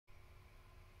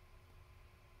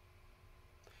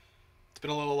been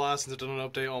a little while since I've done an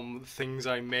update on things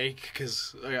I make,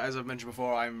 because, as I've mentioned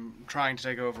before, I'm trying to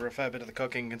take over a fair bit of the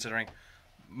cooking, considering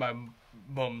my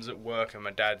mum's at work and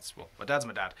my dad's my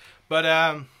dad. But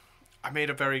I made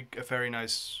a very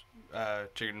nice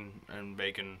chicken and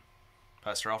bacon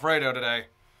pasta alfredo today,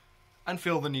 and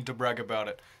feel the need to brag about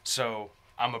it. So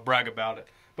I'm a brag about it.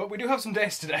 But we do have some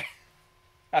days today.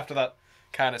 After that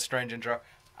kind of strange intro,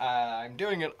 I'm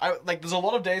doing it. There's a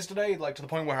lot of days today, like to the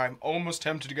point where I'm almost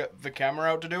tempted to get the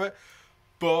camera out to do it,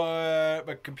 but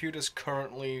my computer's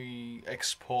currently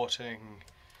exporting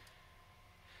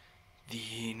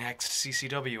the next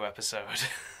CCW episode.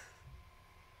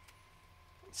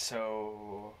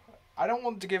 So I don't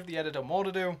want to give the editor more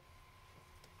to do,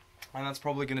 and that's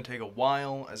probably going to take a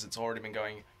while, as it's already been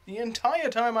going the entire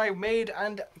time I made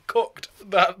and cooked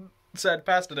that said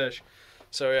pasta dish.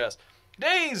 So yes.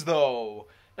 Days though!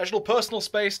 National Personal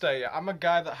Space Day. I'm a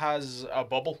guy that has a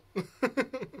bubble.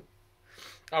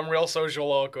 I'm real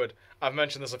social awkward. I've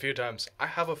mentioned this a few times. I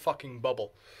have a fucking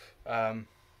bubble. Once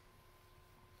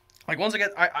I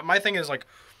get... my thing is,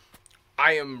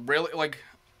 I am really, if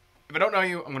I don't know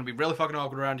you, I'm going to be really fucking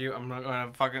awkward around you. I'm not going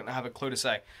to fucking have a clue to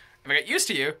say. If I get used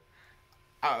to you,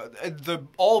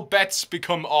 all bets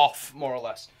become off, more or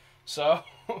less. So,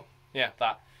 yeah,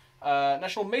 that.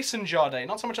 National Mason Jar Day.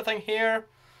 Not so much a thing here.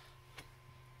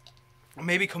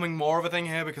 Maybe coming more of a thing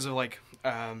here because of,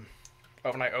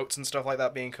 overnight oats and stuff like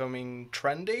that becoming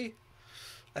trendy,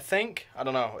 I think. I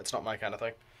don't know. It's not my kind of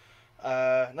thing.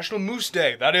 National Mousse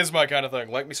Day. That is my kind of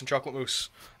thing. Like me some chocolate mousse.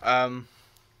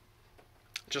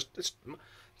 It's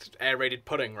aerated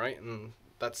pudding, right? And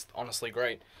that's honestly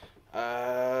great.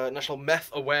 National Meth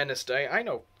Awareness Day. I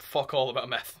know fuck all about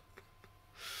meth.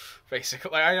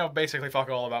 Basically, I know basically fuck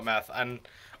all about meth, and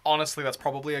honestly, that's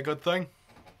probably a good thing.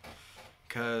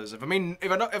 Because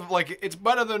it's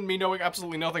better than me knowing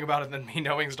absolutely nothing about it than me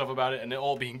knowing stuff about it and it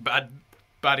all being bad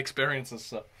experiences.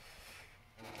 So,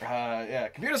 yeah,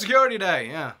 Computer Security Day.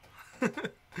 Yeah,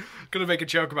 gonna make a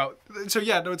joke about. So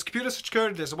yeah, no, it's Computer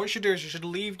Security Day. So what you should do is you should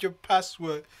leave your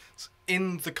passwords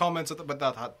in the comments. But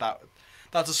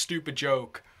that's a stupid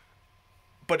joke.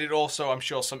 But it also, I'm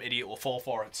sure, some idiot will fall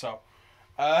for it. So.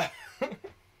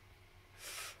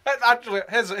 Actually,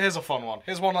 here's a fun one.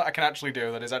 Here's one that I can actually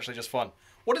do that is actually just fun.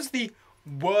 What is the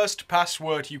worst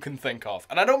password you can think of?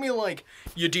 And I don't mean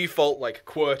your default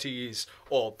QWERTYs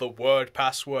or the word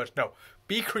password. No,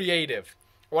 be creative.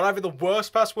 Or either the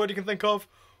worst password you can think of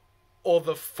or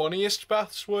the funniest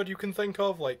password you can think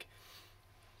of.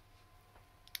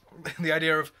 The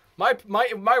idea of my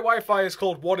Wi-Fi is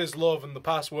called What Is Love and the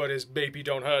password is Baby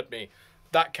Don't Hurt Me.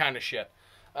 That kind of shit.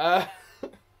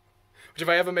 Which if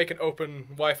I ever make an open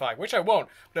Wi-Fi, which I won't,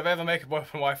 but if I ever make an open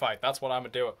Wi-Fi, that's what I'm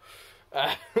gonna do.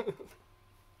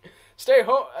 Stay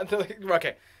home.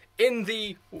 Okay, in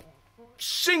the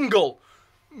single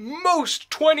most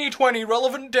 2020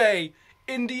 relevant day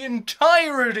in the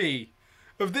entirety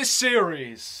of this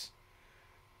series,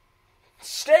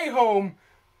 stay home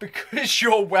because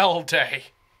you're well day.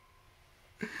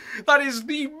 That is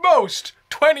the most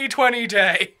 2020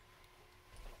 day.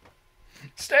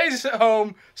 Stay at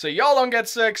home so y'all don't get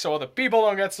sick, so other people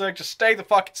don't get sick. Just stay the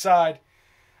fuck inside.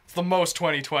 It's the most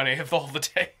 2020 of all the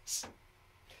days.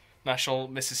 National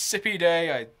Mississippi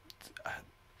Day.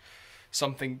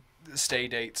 Something stay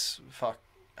dates. Fuck,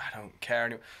 I don't care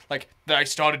anymore. I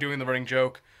started doing the running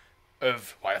joke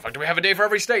of why the fuck do we have a day for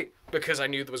every state? Because I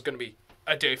knew there was going to be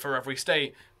a day for every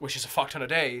state, which is a fuck ton of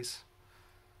days.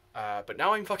 But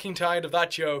now I'm fucking tired of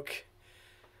that joke,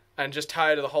 and just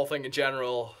tired of the whole thing in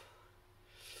general.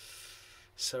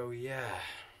 So, yeah.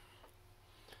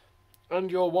 And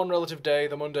your one relative day,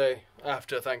 the Monday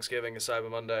after Thanksgiving, is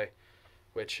Cyber Monday,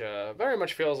 which very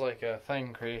much feels like a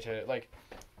thing created.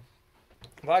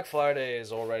 Black Friday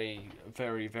is already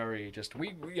very, very just,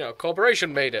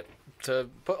 corporation made it to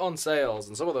put on sales,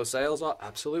 and some of those sales are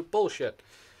absolute bullshit.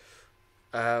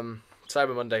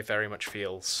 Cyber Monday very much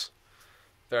feels,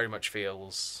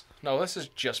 no, this is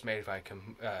just made by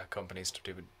companies to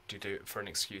do it for an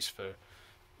excuse for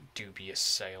dubious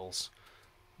sales.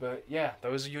 But yeah,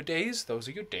 those are your days.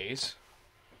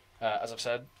 As I've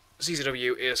said,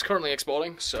 CCW is currently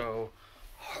exporting, so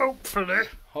hopefully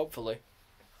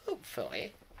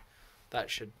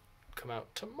that should come out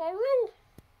tomorrow,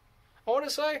 I want to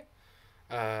say.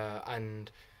 And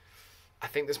I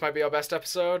think this might be our best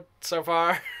episode so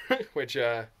far, which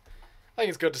I think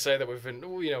it's good to say that we've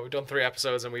done 3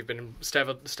 episodes and we've been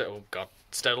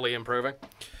steadily improving.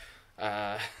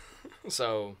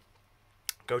 So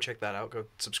go check that out. Go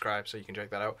subscribe so you can check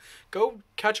that out. Go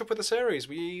catch up with the series.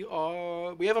 We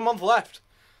have a month left.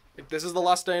 This is the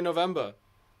last day in November,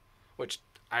 which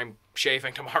I'm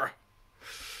shaving tomorrow.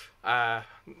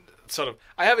 Sort of.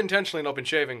 I have intentionally not been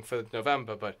shaving for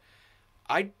November, but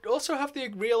I also have the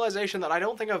realization that I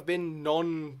don't think I've been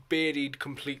non-beardied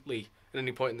completely at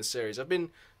any point in the series. I've been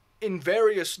in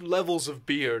various levels of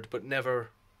beard, but never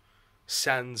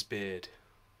sans beard.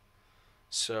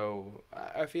 So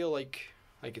I feel like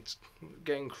it's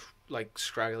getting like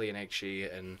scraggly and itchy,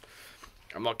 and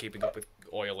I'm not keeping up with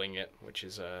oiling it, which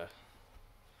is a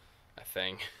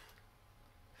thing.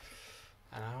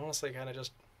 And I honestly kind of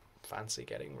just fancy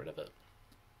getting rid of it.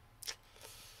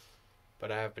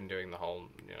 But I have been doing the whole,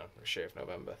 shave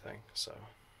November thing, so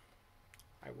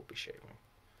I will be shaving.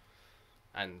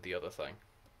 And the other thing.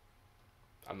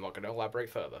 I'm not going to elaborate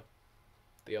further.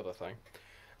 The other thing.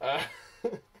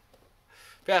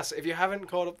 Yes, if you haven't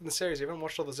caught up in the series, you haven't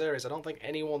watched all the series, I don't think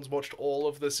anyone's watched all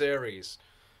of the series.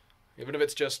 Even if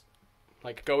it's just,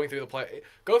 like, going through the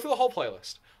whole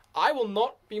playlist. I will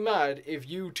not be mad if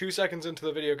you 2 seconds into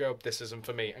the video go, this isn't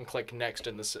for me, and click next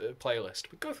in the playlist.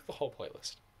 But go through the whole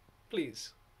playlist.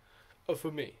 Please.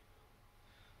 For me.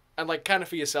 And, like, kind of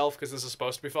for yourself, because this is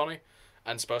supposed to be funny,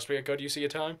 and supposed to be a good use of your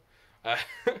time.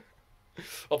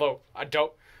 Although,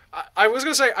 I was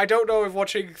going to say, I don't know if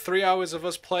watching 3 hours of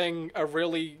us playing a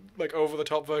really, like,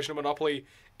 over-the-top version of Monopoly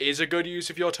is a good use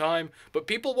of your time, but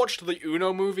people watched the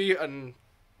Uno movie, and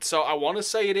so I want to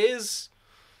say it is.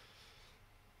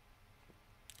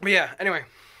 But yeah, anyway.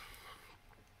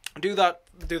 Do that,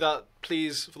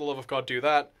 please, for the love of God, do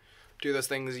that. Do those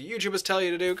things YouTubers tell you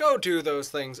to do. Go do those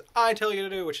things I tell you to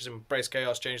do, which is embrace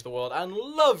chaos, change the world, and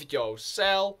love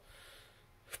yourself.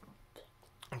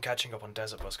 I'm catching up on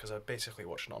Desert Bus because I basically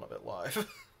watched none of it live.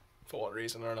 For one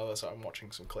reason or another, so I'm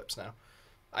watching some clips now.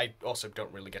 I also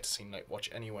don't really get to see Nightwatch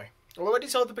anyway. Although I did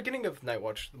saw at the beginning of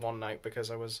Nightwatch one night because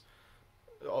I was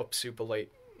up super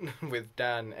late with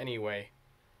Dan anyway.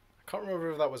 I can't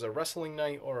remember if that was a wrestling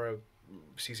night or a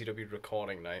CCW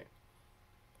recording night.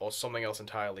 Or something else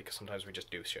entirely, because sometimes we just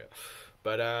do shit.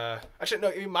 But, actually, no,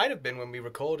 it might have been when we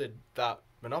recorded that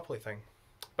Monopoly thing.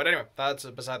 But anyway, that's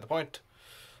beside the point.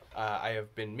 I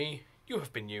have been me, you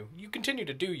have been you. You continue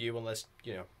to do you, unless,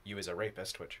 you is a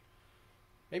rapist, which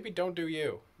maybe don't do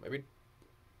you. Maybe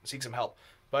seek some help.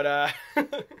 But,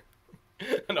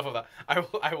 enough of that.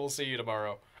 I will see you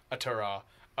tomorrow. A ta-ra.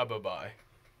 A bye-bye.